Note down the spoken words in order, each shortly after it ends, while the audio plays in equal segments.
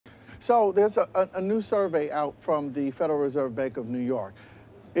So there's a new survey out from the Federal Reserve Bank of New York.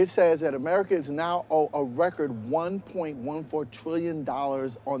 It says that Americans now owe a record $1.14 trillion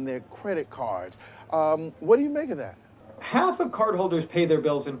on their credit cards. What do you make of that? Half of cardholders pay their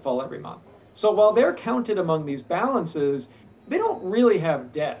bills in full every month. So while they're counted among these balances, they don't really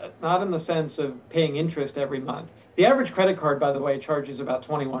have debt, not in the sense of paying interest every month. The average credit card, by the way, charges about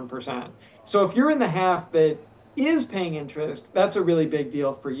 21%. So if you're in the half that is paying interest, that's a really big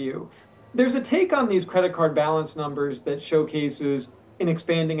deal for you. There's a take on these credit card balance numbers that showcases an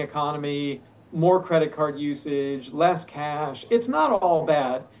expanding economy, more credit card usage, less cash. It's not all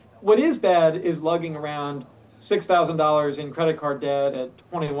bad. What is bad is lugging around $6,000 in credit card debt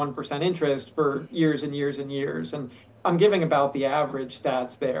at 21% interest for years and years and years. And I'm giving about the average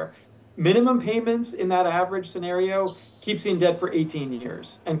stats there. Minimum payments in that average scenario keeps you in debt for 18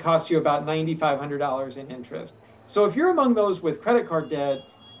 years and costs you about $9,500 in interest. So if you're among those with credit card debt,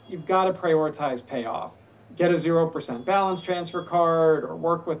 you've got to prioritize payoff. Get a 0% balance transfer card or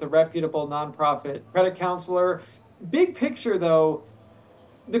work with a reputable nonprofit credit counselor. Big picture, though,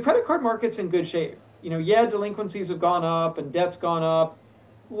 the credit card market's in good shape. Yeah, delinquencies have gone up and debt's gone up.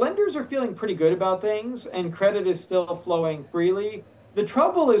 Lenders are feeling pretty good about things and credit is still flowing freely. The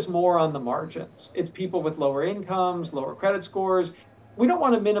trouble is more on the margins. It's people with lower incomes, lower credit scores. We don't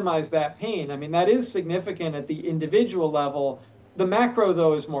want to minimize that pain. I mean, that is significant at the individual level. The macro,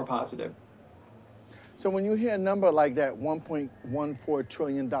 though, is more positive. So when you hear a number like that, $1.14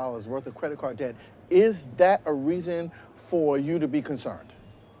 trillion worth of credit card debt, is that a reason for you to be concerned?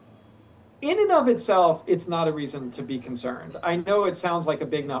 In and of itself, it's not a reason to be concerned. I know it sounds like a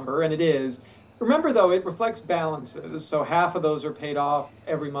big number, and it is. Remember, though, it reflects balances, so half of those are paid off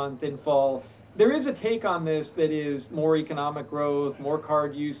every month in full. There is a take on this that is more economic growth, more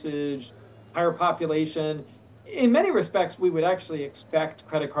card usage, higher population. In many respects, we would actually expect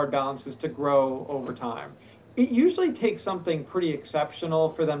credit card balances to grow over time. It usually takes something pretty exceptional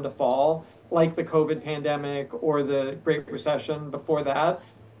for them to fall, like the COVID pandemic or the Great Recession before that.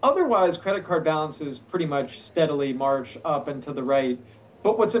 Otherwise, credit card balances pretty much steadily march up and to the right.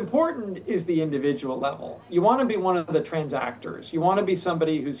 But what's important is the individual level. You want to be one of the transactors. You want to be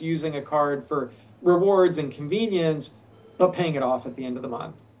somebody who's using a card for rewards and convenience, but paying it off at the end of the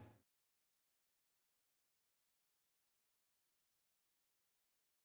month.